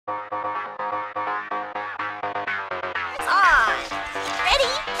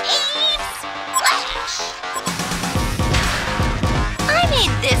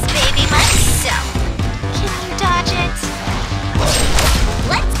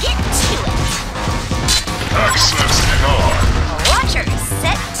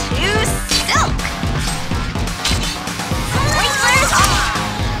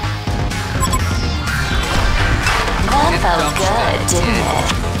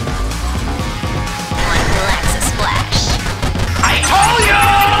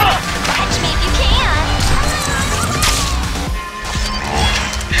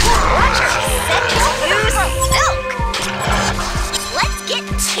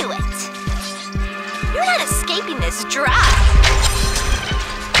escaping this dry.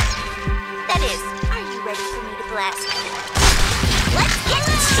 That is, are you ready for me to blast you? Let's get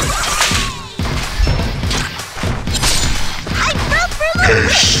to it. I broke for the win.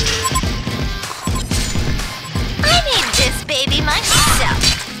 I made this baby myself.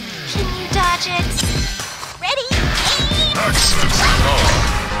 Can you dodge it? Ready? Aim! Access denied.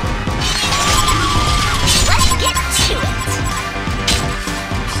 Let's get to it.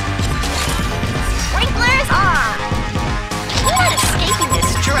 Sprinklers on. You're not escaping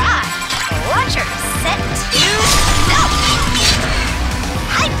this dry. Watcher set to stop.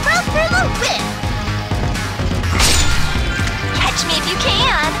 I broke for the win. Catch me if you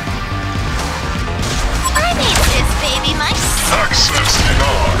can. I made this baby myself. Access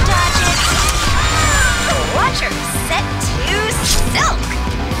denied. Dodge it. Watcher set to silk.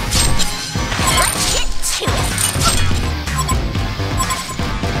 Let's get to it.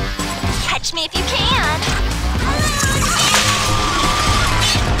 Catch me if you can.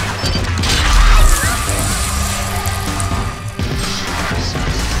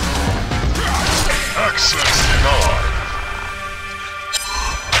 Access denied.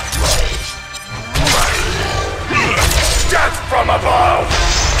 Death from above!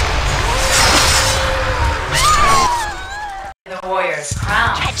 The warrior's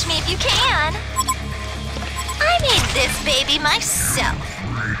crown. Catch me if you can. I made this baby myself.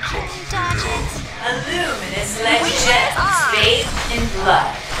 Dodge it. A luminous legend, bathed in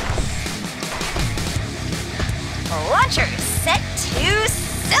blood. Watcher set to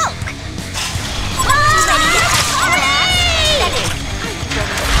silk. Ready to blast? That is,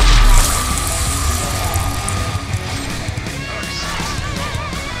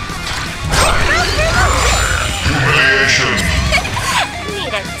 Humiliation!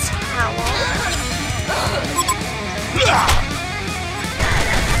 need a towel.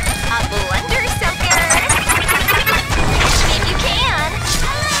 A blender soaker. Catch me if you can.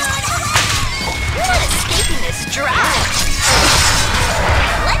 You're not escaping this dry.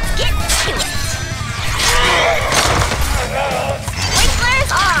 Let's get to it.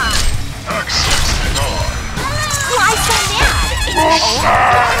 Sprinklers on. Access denied. Why so mad? It's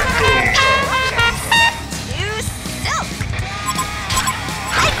over.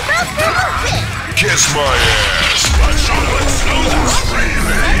 I broke the win. Kiss my ass!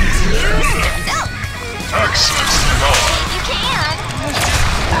 Access denied. You can.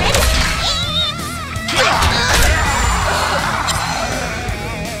 Ready?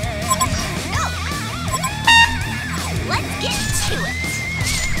 Let's get to it.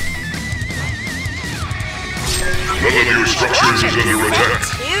 None of your structures is under attack.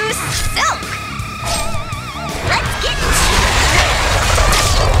 To silk. Let's get to it.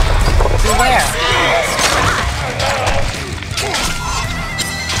 Beware.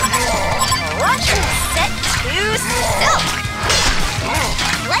 Watcher set to silk.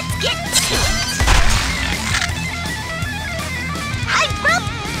 Let's get to it. I broke.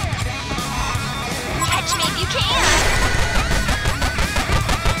 Catch me if you can.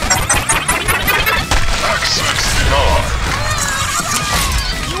 Access denied.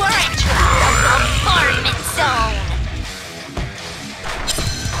 You are entering the bombardment zone.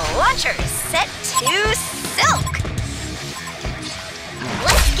 Watcher set to silk.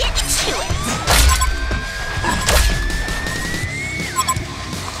 Let's get to it.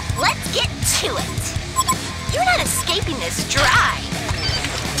 Let's get to it. You're not escaping this dry.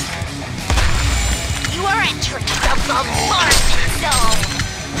 You are entering the bombardment zone.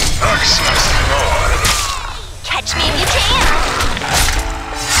 Access denied. Catch me if you can.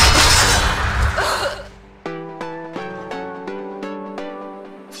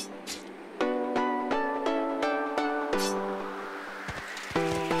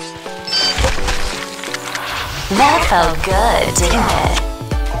 That felt good, didn't it?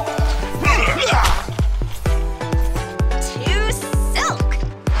 To silk.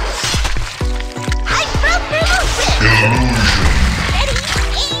 I broke for the win. Illusion. Ready,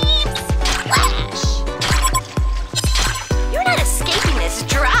 aim, splash. You're not escaping this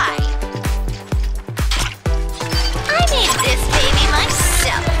dry. I made this baby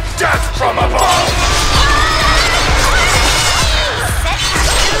myself. Death from above! Set to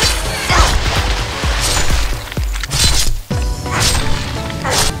silk.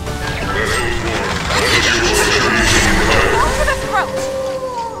 Over the throat.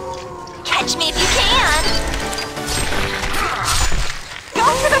 Catch me if you can.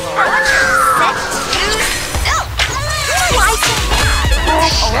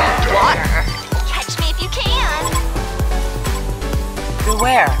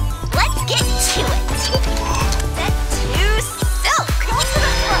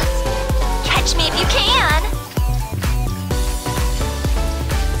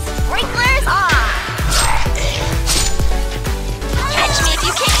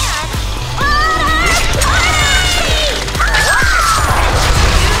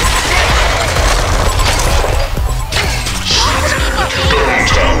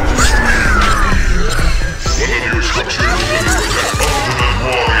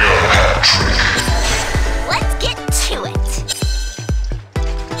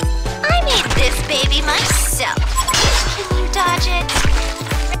 baby myself. Can you dodge it?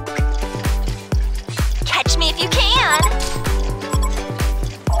 Catch me if you can.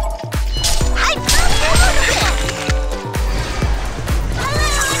 Hi, catch me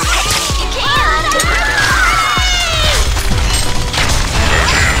if you can.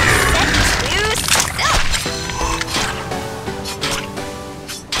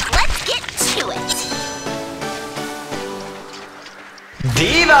 Let's get to it.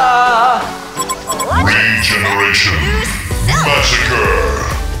 Diva! Regeneration. Massacre.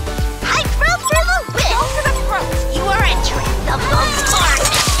 I broke for the win. Go for the throat. You are entering the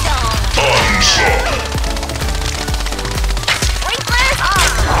bombardment zone. Onslaught. Sprinklers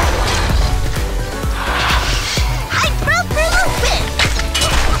on. I broke for the win.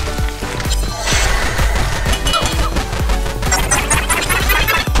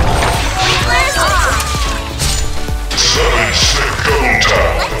 Sprinklers on. 7-stick double tap.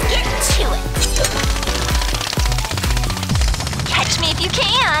 Let's get to it. Catch me if you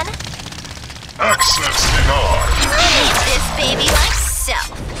can. Access denied. I made this baby myself.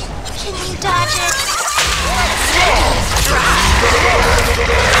 Can you dodge it?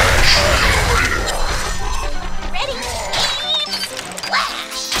 Ready? Aim!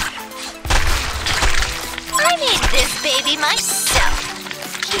 Splash! I made this baby myself.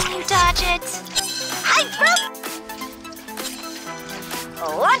 Can you dodge it? I broke.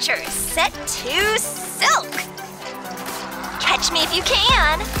 Launcher set to silk. Catch me if you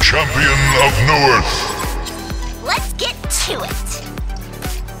can. Champion of Newerth. Let's get to it.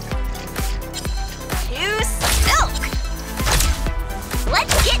 To silk.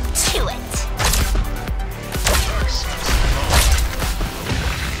 Let's get to it.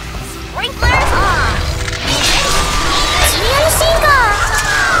 Sprinklers on.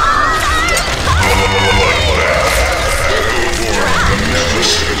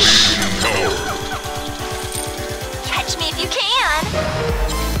 Nemesis power. Catch me if you can.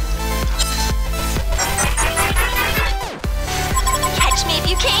 Catch me if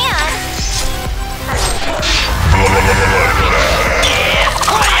you can. Ready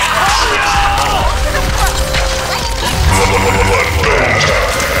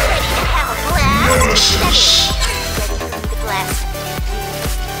to have a blast? Nemesis. The blast.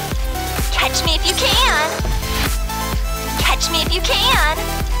 Catch me if you can. Catch me if you can.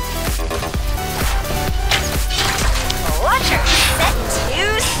 Launcher set to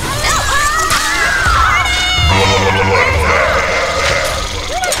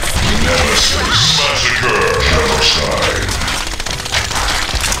Nemesis. Massacre. Genocide.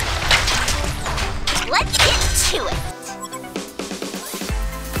 Let's get to it.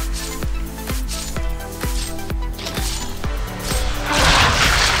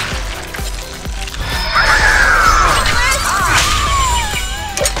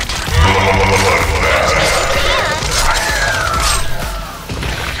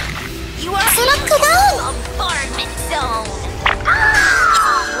 You are in the bombardment zone.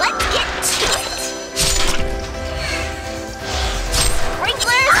 Let's get to it.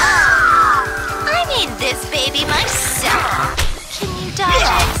 Sprinklers on. I made this baby myself. Can you dodge it?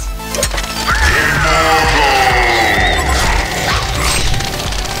 I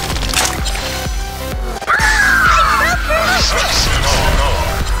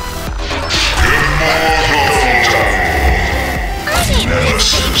made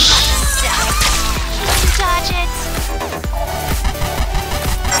this baby myself. Can you dodge it?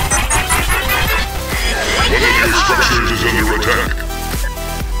 One of your structures is under attack.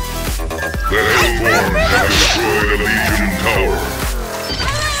 The Hellborn have destroyed a Legion tower.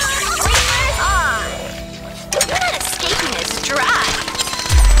 Sprinklers on. You're not escaping this drive.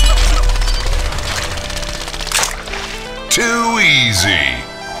 Too easy.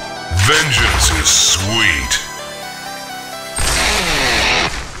 Vengeance is sweet.